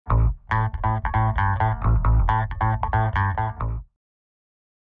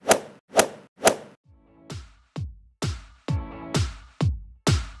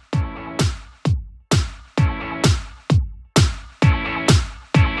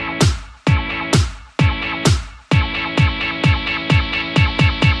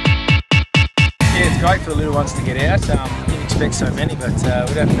Great for the little ones to get out. Didn't expect so many, but we'd have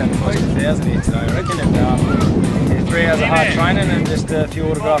to have close to 1,000 here today, I reckon. And 3 hours of hard training and just a few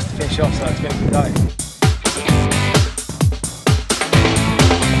autographs to finish off, so it's been a good day.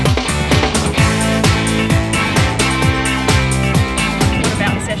 What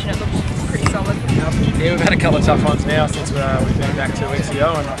about the session? It looks pretty solid. Yeah, we've had a couple of tough ones now since we've been back 2 weeks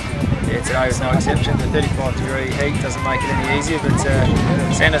ago, and yeah, today was no exception. The 35-degree heat doesn't make it any easier, but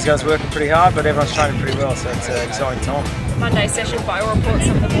Sanders guys working pretty hard, but everyone's training pretty well, so it's an exciting time. Monday session, by all reports,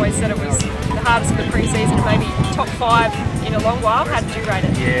 some of the boys said it was the hardest of the pre-season, maybe top 5 in a long while. How did you rate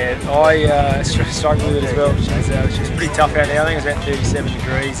it? Yeah, I struggled with it as well. It was pretty tough out there. I think it was about 37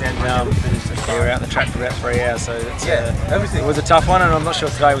 degrees, and yeah, we were out on the track for about 3 hours, so it was a tough one, and I'm not sure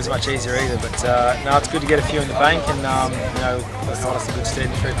today was much easier either. But no, it's good to get a few in the bank, and you know, it'll hold us a good stead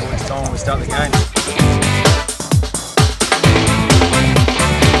in 3 or 4 weeks' time when we start the game.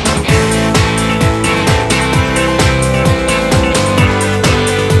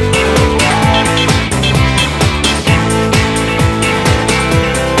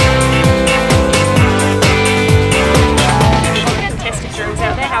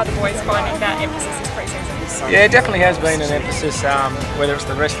 Yeah, it definitely has been an emphasis, whether it's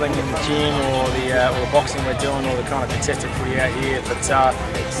the wrestling in the gym or the boxing we're doing, or the kind of contested footy out here. But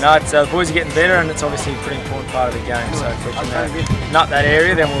no, the boys are getting better, and it's obviously a pretty important part of the game. So if we can nut that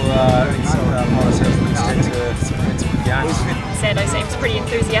area, then we'll hold ourselves in good stead to some good games. Sando seems pretty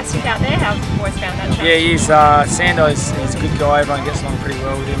enthusiastic out there. How have the boys found that challenge? Yeah, he is. Sando's he's a good guy. Everyone gets along pretty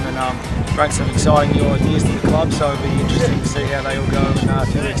well with him, and brings some exciting new ideas to the club. So it'll be interesting to see how they all go in a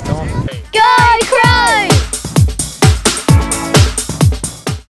few weeks' time. Go Crows!